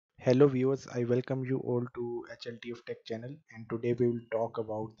Hello viewers, I welcome you all to HLTF Tech channel, and today we will talk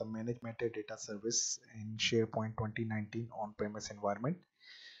about the Managed Metadata Service in SharePoint 2019 on-premise environment.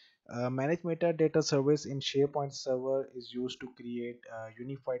 Managed Metadata Service in SharePoint server is used to create a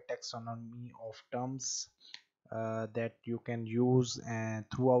unified taxonomy of terms that you can use and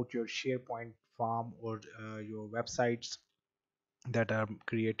throughout your SharePoint farm or your websites that are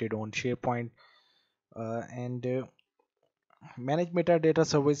created on SharePoint. And Managed metadata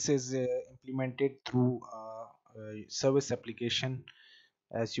service is implemented through a service application.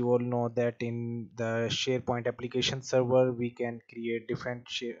 As you all know that in the SharePoint application server we can create different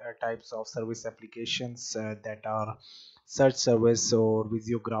types of service applications that are search service or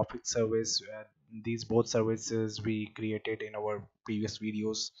visiographic service. These both services we created in our previous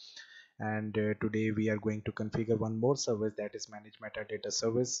videos, and today we are going to configure one more service, that is managed metadata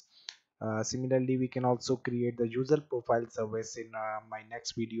service. Similarly, we can also create the user profile service. In my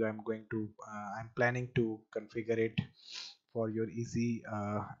next video I'm planning to configure it for your easy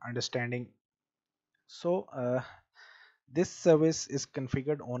understanding. So this service is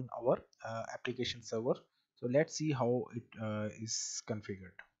configured on our application server. So let's see how it is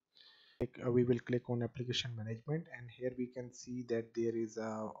configured. We will click on application management, and here we can see that there is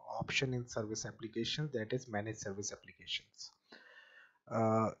a option in service applications, that is manage service applications.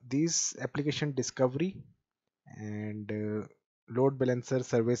 These application discovery and load balancer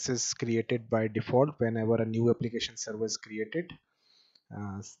service is created by default whenever a new application service is created.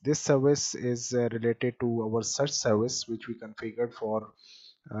 This service is related to our search service, which we configured for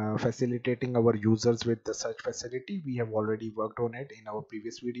facilitating our users with the search facility. We have already worked on it in our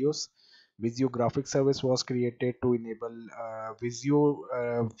previous videos. Visio graphic service was created to enable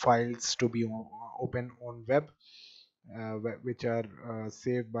Visio files to be open on web, which are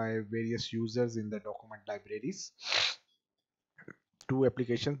saved by various users in the document libraries. Two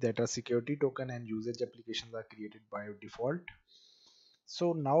applications, that are security token and usage applications, are created by default.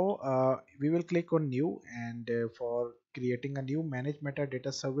 So now we will click on new, and for creating a new manage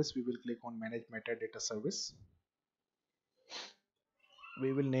metadata service we will click on manage metadata service.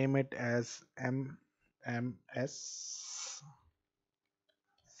 We will name it as MMS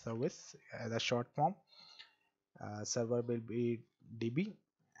service as a short form. Server will be DB,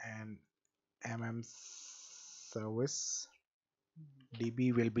 and MM service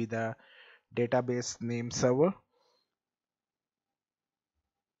DB will be the database name server.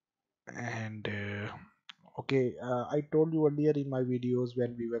 And okay, I told you earlier in my videos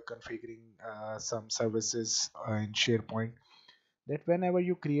when we were configuring some services in SharePoint, that whenever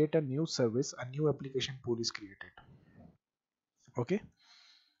you create a new service, a new application pool is created. Okay,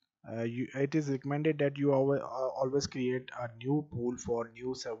 it is recommended that you always create a new pool for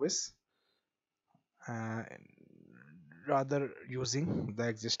new service, uh, rather using the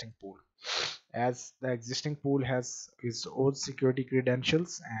existing pool, as the existing pool has its own security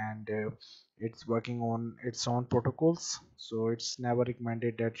credentials, and it's working on its own protocols. So it's never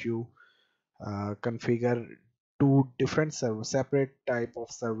recommended that you configure two different separate type of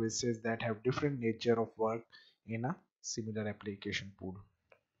services that have different nature of work in a similar application pool.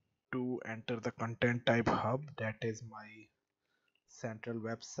 To enter the content type hub, that is my central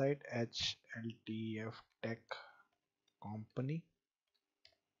website, HLTF Tech Company,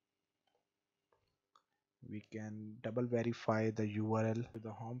 we can double verify the URL to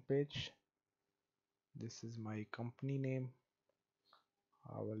the home page. This is my company name.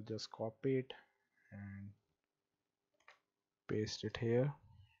 I will just copy it and paste it here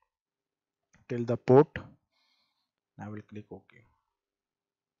till the port. I will click OK.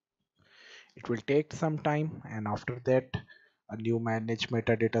 It will take some time, and after that a new managed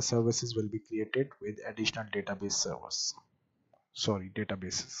metadata services will be created with additional databases.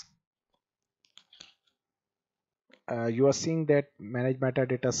 You are seeing that managed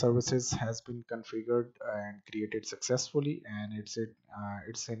metadata services has been configured and created successfully, and it's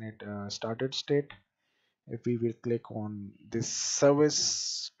in it started state. If we will click on this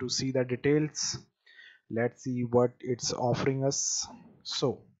service to see the details, let's see what it's offering us.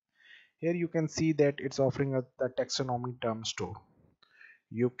 So here you can see that it's offering us the taxonomy term store.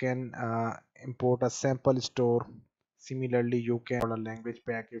 You can import a sample store. Similarly, you can install a language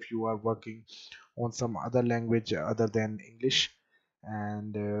pack if you are working on some other language other than English.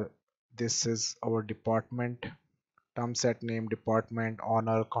 And this is our department, term set name, department,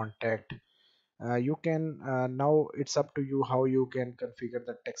 honor, contact. You can now it's up to you how you can configure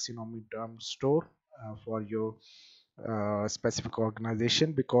the taxonomy term store for your specific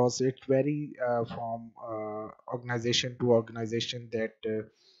organization, because it vary from organization to organization that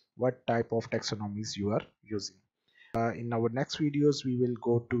what type of taxonomies you are using. In our next videos, we will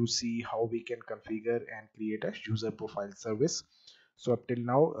go to see how we can configure and create a user profile service. So up till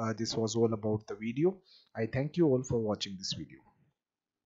now, this was all about the video. I thank you all for watching this video.